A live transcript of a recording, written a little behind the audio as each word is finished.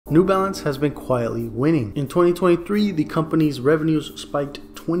New Balance has been quietly winning. In 2023, the company's revenues spiked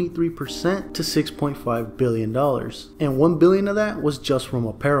 23% to $6.5 billion, and $1 billion of that was just from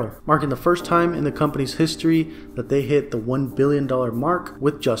apparel, marking the first time in the company's history that they hit the $1 billion mark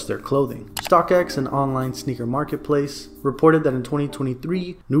with just their clothing. StockX, an online sneaker marketplace, reported that in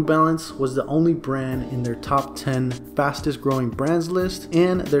 2023, New Balance was the only brand in their top 10 fastest growing brands list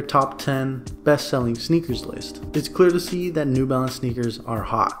and their top 10 best selling sneakers list. It's clear to see that New Balance sneakers are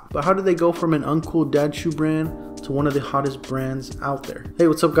hot. But how did they go from an uncool dad shoe brand to one of the hottest brands out there? Hey,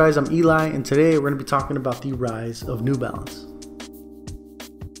 what's up guys? I'm Eli, and today we're going to be talking about the rise of New Balance.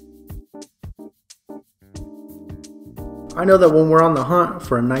 I know that when we're on the hunt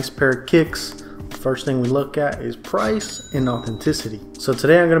for a nice pair of kicks, the first thing we look at is price and authenticity. So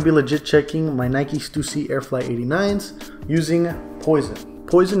today I'm going to be legit checking my Nike Stussy Airfly 89s using POIZON.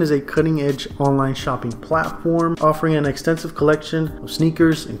 POIZON is a cutting-edge online shopping platform offering an extensive collection of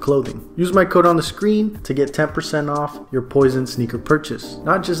sneakers and clothing. Use my code on the screen to get 10% off your POIZON sneaker purchase.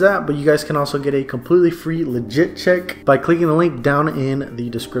 Not just that, but you guys can also get a completely free legit check by clicking the link down in the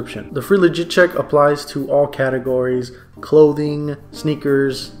description. The free legit check applies to all categories: clothing,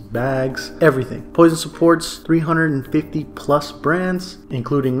 sneakers, bags, everything. POIZON supports 350 plus brands,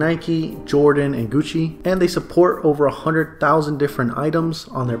 including Nike, Jordan, and Gucci, and they support over 100,000 different items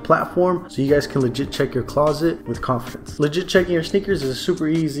on their platform, so you guys can legit check your closet with confidence. Legit checking your sneakers is a super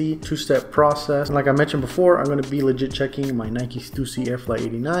easy two-step process, and like I mentioned before, I'm going to be legit checking my Nike Stussy Airfly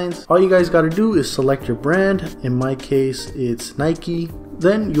 89s. All you guys got to do is select your brand. In my case, it's Nike.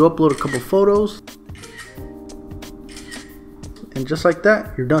 Then you upload a couple photos, and just like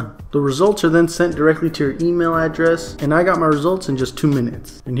that, you're done. The results are then sent directly to your email address, and I got my results in just 2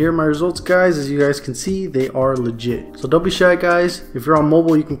 minutes. And here are my results, guys. As you guys can see, they are legit. So don't be shy, guys. If you're on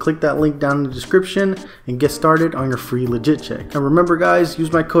mobile, you can click that link down in the description and get started on your free legit check. And remember, guys,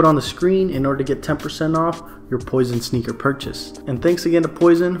 use my code on the screen in order to get 10% off your POIZON sneaker purchase. And thanks again to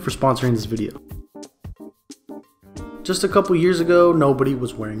POIZON for sponsoring this video. Just a couple years ago, nobody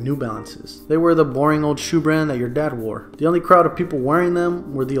was wearing New Balances. They were the boring old shoe brand that your dad wore. The only crowd of people wearing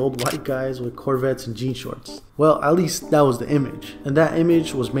them were the old white guys with Corvettes and jean shorts. Well, at least that was the image. And that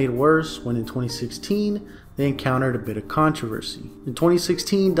image was made worse when in 2016, they encountered a bit of controversy. In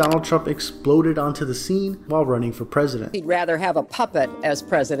 2016, Donald Trump exploded onto the scene while running for president. He'd rather have a puppet as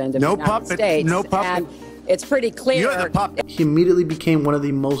president of the United States. No puppet. And it's pretty clear. You're the puppet. He immediately became one of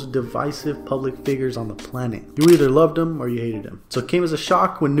the most divisive public figures on the planet. You either loved him or you hated him. So it came as a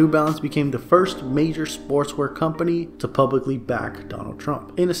shock when New Balance became the first major sportswear company to publicly back Donald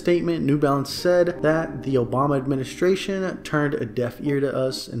Trump. In a statement, New Balance said that the Obama administration turned a deaf ear to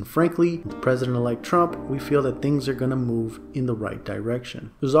us, and frankly, with President-elect Trump, we feel that things are going to move in the right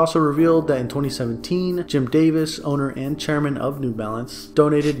direction. It was also revealed that in 2017, Jim Davis, owner and chairman of New Balance,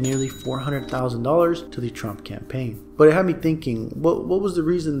 donated nearly $400,000 to the Trump campaign. But it had me thinking, what was the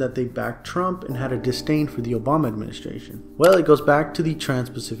reason that they backed Trump and had a disdain for the Obama administration? Well, it goes back to the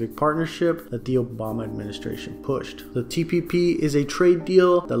Trans-Pacific Partnership that the Obama administration pushed. The TPP is a trade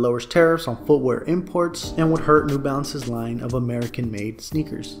deal that lowers tariffs on footwear imports and would hurt New Balance's line of American-made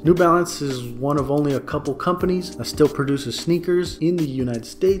sneakers. New Balance is one of only a couple companies that still produces sneakers in the United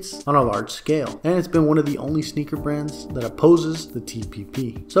States on a large scale, and it's been one of the only sneaker brands that opposes the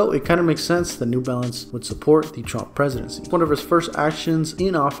TPP. So it kind of makes sense that New Balance would support the Trump presidency. One of his first actions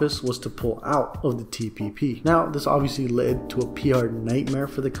in office was to pull out of the TPP. Now, this obviously led to a PR nightmare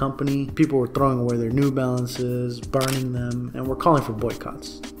for the company. People were throwing away their New Balances, burning them, and were calling for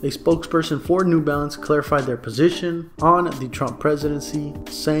boycotts. A spokesperson for New Balance clarified their position on the Trump presidency,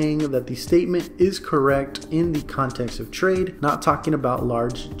 saying that the statement is correct in the context of trade, not talking about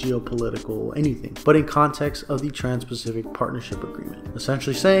large geopolitical anything, but in context of the Trans-Pacific Partnership Agreement.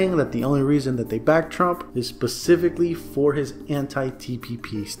 Essentially saying that the only reason that they backed Trump is specifically for his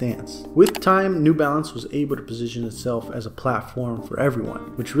anti-TPP stance. With time, New Balance was able to position itself as a platform for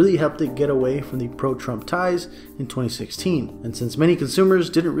everyone, which really helped it get away from the pro-Trump ties in 2016. And since many consumers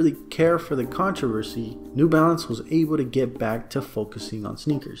didn't really care for the controversy, New Balance was able to get back to focusing on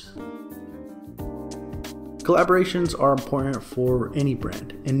sneakers. Collaborations are important for any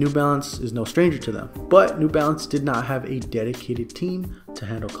brand, and New Balance is no stranger to them. But New Balance did not have a dedicated team to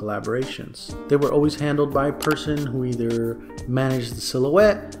handle collaborations. They were always handled by a person who either managed the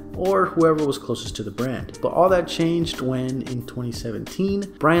silhouette or whoever was closest to the brand. But all that changed when, in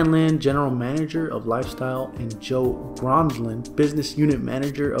 2017, Brian Lin, general manager of lifestyle, and Joe Gromdlin, business unit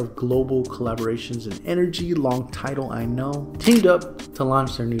manager of global collaborations and energy, long title I know, teamed up to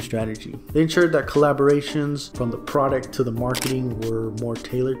launch their new strategy. They ensured that collaborations from the product to the marketing were more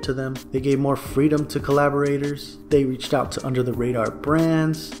tailored to them. They gave more freedom to collaborators. They reached out to under the radar brands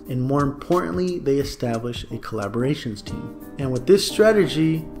brands, and more importantly, they established a collaborations team. And with this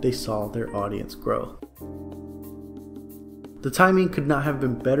strategy, they saw their audience grow. The timing could not have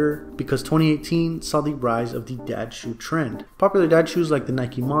been better because 2018 saw the rise of the dad shoe trend. Popular dad shoes like the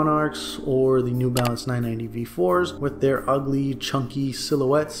Nike Monarchs or the New Balance 990 V4s with their ugly, chunky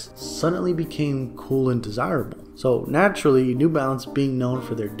silhouettes suddenly became cool and desirable. So naturally, New Balance, being known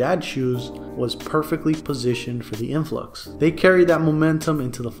for their dad shoes, was perfectly positioned for the influx. They carried that momentum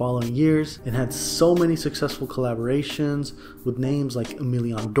into the following years and had so many successful collaborations with names like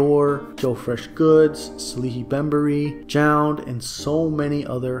Emilion Dor, Joe Fresh Goods, Salihi Bembury, Jound, and so many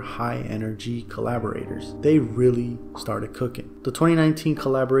other high energy collaborators. They really started cooking. The 2019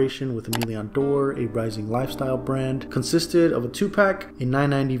 collaboration with Emilion Dor, a rising lifestyle brand, consisted of a 2-pack, a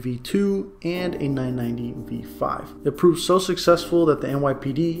 990 V2, and a 990 V5. It proved so successful that the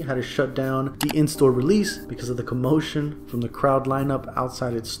NYPD had to shut down the in-store release because of the commotion from the crowd lineup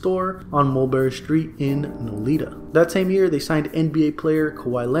outside its store on Mulberry Street in Nolita. That same year, they signed NBA player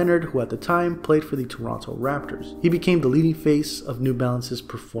Kawhi Leonard, who at the time played for the Toronto Raptors. He became the leading face of New Balance's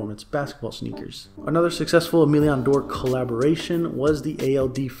performance basketball sneakers. Another successful Emilion Dor collaboration was the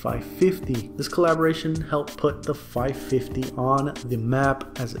ALD 550. This collaboration helped put the 550 on the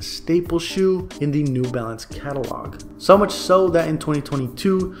map as a staple shoe in the New Balance catalog. So much so that in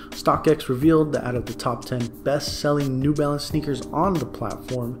 2022, StockX revealed that out of the top 10 best-selling New Balance sneakers on the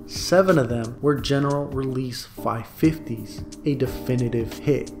platform, 7 of them were general release 550s, a definitive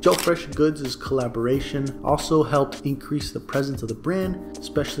hit. Joe Fresh Goods' collaboration also helped increase the presence of the brand,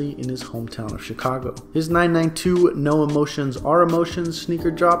 especially in his hometown of Chicago. His 992 No Emotions Are Emotions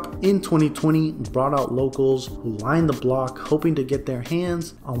sneaker drop in 2020 brought out locals who lined the block hoping to get their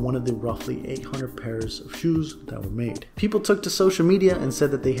hands on one of the roughly 800 pairs of shoes that were made. People took to social media and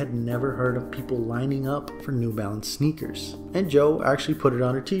said that they had never heard of people lining up for New Balance sneakers. And Joe actually put it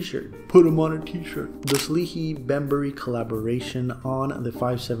on a t-shirt. Put him on a t-shirt. The Salihi Bembury collaboration on the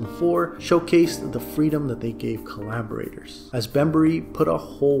 574 showcased the freedom that they gave collaborators, as Bembury put a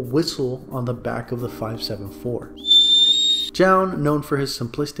whole whistle on the back of the 574. Jound, known for his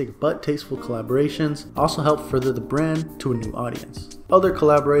simplistic but tasteful collaborations, also helped further the brand to a new audience. Other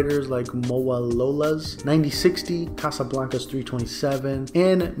collaborators like Moa Lola's 9060, Casablanca's 327,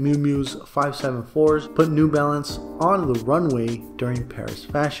 and Miu Miu's 574s put New Balance on the runway during Paris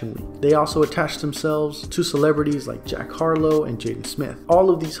Fashion Week. They also attached themselves to celebrities like Jack Harlow and Jaden Smith. All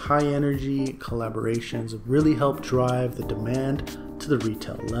of these high energy collaborations really helped drive the demand to the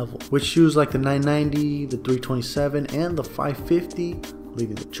retail level, with shoes like the 990, the 327, and the 550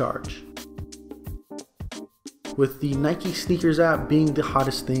 leading the charge. With the Nike sneakers app being the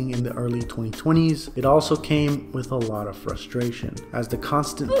hottest thing in the early 2020s, it also came with a lot of frustration, as the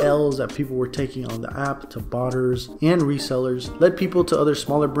constant L's that people were taking on the app to botters and resellers led people to other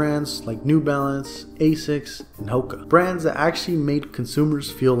smaller brands like New Balance, Asics, and Hoka, brands that actually made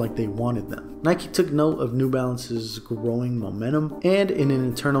consumers feel like they wanted them. Nike took note of New Balance's growing momentum, and in an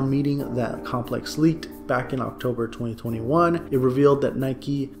internal meeting that Complex leaked back in October 2021, it revealed that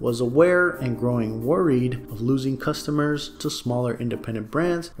Nike was aware and growing worried of losing customers to smaller independent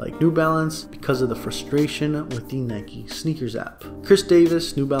brands like New Balance because of the frustration with the Nike sneakers app. Chris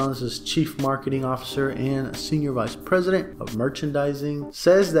Davis, New Balance's chief marketing officer and senior vice president of merchandising,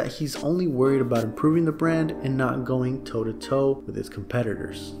 says that he's only worried about improving the brand and not going toe-to-toe with its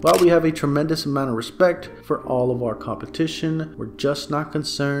competitors. While we have a tremendous amount of respect for all of our competition, we're just not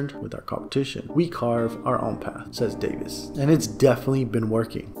concerned with our competition. We carve our own path, says Davis, and it's definitely been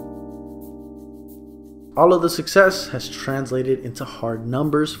working. All of the success has translated into hard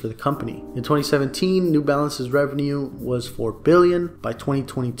numbers for the company. In 2017, New Balance's revenue was $4 billion. By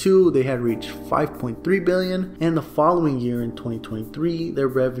 2022, they had reached $5.3 billion, and the following year in 2023, their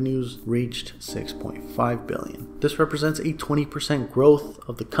revenues reached $6.5 billion. This represents a 20% growth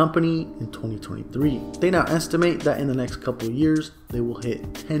of the company in 2023. They now estimate that in the next couple of years, they will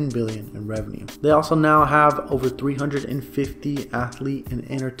hit $10 billion in revenue. They also now have over 350 athlete and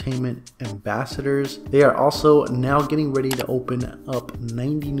entertainment ambassadors. They are also now getting ready to open up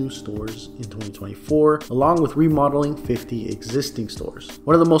 90 new stores in 2024, along with remodeling 50 existing stores.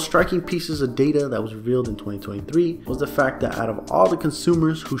 One of the most striking pieces of data that was revealed in 2023 was the fact that out of all the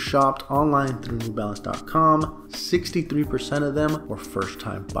consumers who shopped online through newbalance.com, 63% of them were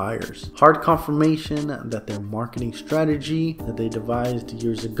first-time buyers. Hard confirmation that their marketing strategy that they devised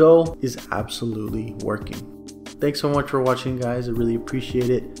years ago is absolutely working. Thanks so much for watching, guys. I really appreciate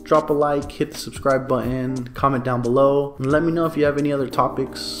it. Drop a like, hit the subscribe button, comment down below, and let me know if you have any other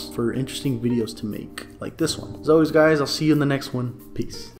topics for interesting videos to make like this one. As always, guys, I'll see you in the next one. Peace.